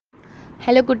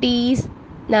Hello குட்டீஸ்,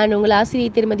 நான் உங்கள்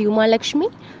ஆசிரியை திருமதி உமாலக்ஷ்மி,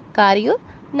 காரியூர்,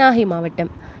 நாகை மாவட்டம்.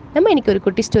 நம்ம இன்னைக்கு ஒரு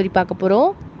குட்டி ஸ்டோரி பார்க்க போகிறோம்.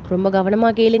 ரொம்ப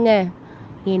கவனமாக கேளுங்க,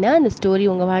 ஏன்னா அந்த ஸ்டோரி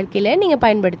உங்கள் வாழ்க்கையில் நீங்கள்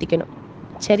பயன்படுத்திக்கணும்.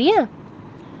 சரியா?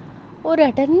 ஒரு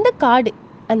அடர்ந்த காடு.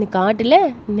 அந்த காட்டில்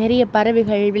நிறைய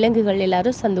பறவைகள், விலங்குகள்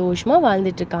எல்லாரும் சந்தோஷமாக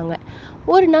வாழ்ந்துட்டு இருக்காங்க.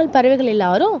 ஒரு நாள் பறவைகள்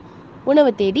எல்லாரும்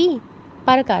உணவை தேடி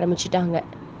பறக்க ஆரம்பிச்சிட்டாங்க.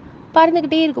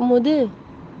 பறந்துக்கிட்டே இருக்கும்போது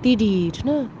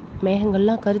திடீர்னு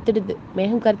மேகங்கள்லாம் கருத்துடுது.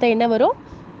 மேகம் கருத்தா என்ன வரும்?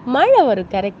 மழை வரும்.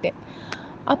 கரெக்டு.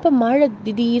 அப்போ மழை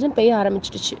திடீர்னு பெய்ய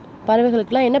ஆரம்பிச்சிடுச்சு.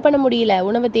 பறவைகளுக்கெல்லாம் என்ன பண்ண முடியல,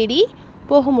 உணவை தேடி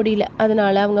போக முடியல.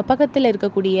 அதனால அவங்க பக்கத்தில்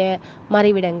இருக்கக்கூடிய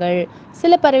மறைவிடங்கள்,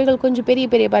 சில பறவைகள், கொஞ்சம் பெரிய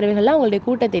பெரிய பறவைகள்லாம் அவங்களுடைய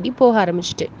கூட்டை தேடி போக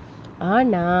ஆரம்பிச்சிட்டு.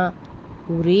 ஆனால்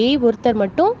ஒரே ஒருத்தர்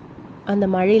மட்டும் அந்த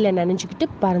மழையில் நனைஞ்சுக்கிட்டு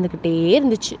பறந்துக்கிட்டே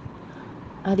இருந்துச்சு.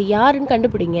 அது யாருன்னு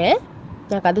கண்டுபிடிங்க,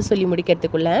 நான் கதை சொல்லி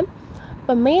முடிக்கிறதுக்குள்ள.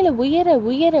 இப்போ மேலே உயர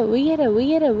உயர உயர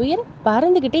உயர உயர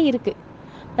பறந்துக்கிட்டே இருக்கு.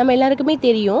 நம்ம எல்லாருக்குமே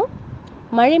தெரியும்,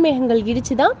 மழை மேகங்கள்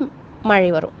இடிச்சு தான் மழை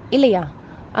வரும் இல்லையா?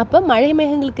 அப்போ மழை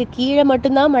மேகங்களுக்கு கீழே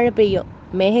மட்டும்தான் மழை பெய்யும்.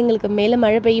 மேகங்களுக்கு மேலே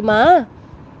மழை பெய்யுமா?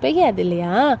 பெய்யாது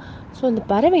இல்லையா? ஸோ அந்த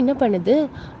பறவை என்ன பண்ணுது,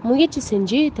 முயற்சி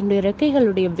செஞ்சு தன்னுடைய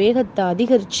ரெக்கைகளுடைய வேகத்தை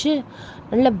அதிகரித்து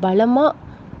நல்ல பலமாக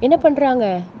என்ன பண்ணுறாங்க,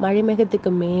 மழை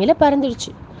மேகத்துக்கு மேலே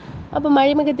பறந்துடுச்சு. அப்போ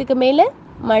மழை மேகத்துக்கு மேலே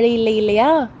மழை இல்லை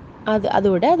இல்லையா?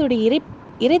 அதோட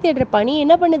இறை தேடுற பணி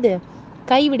என்ன பண்ணுது,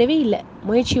 கைவிடவே இல்லை.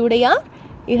 முயற்சி உடையார்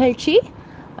இகழ்ச்சி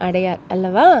அடையார்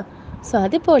அல்லவா? ஸோ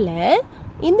அது போல்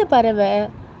இந்த பறவை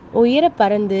உயர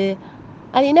பறந்து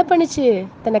அது என்ன பண்ணுச்சு,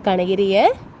 தனக்கான இரையை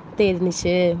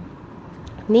தேர்ந்துச்சு.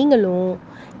 நீங்களும்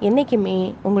என்றைக்குமே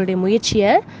உங்களுடைய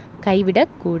முயற்சியை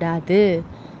கைவிடக்கூடாது.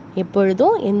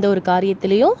 எப்பொழுதும் எந்த ஒரு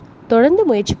காரியத்திலையும் தொடர்ந்து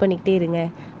முயற்சி பண்ணிக்கிட்டே இருங்க.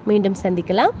 மீண்டும்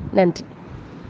சந்திக்கலாம். நன்றி.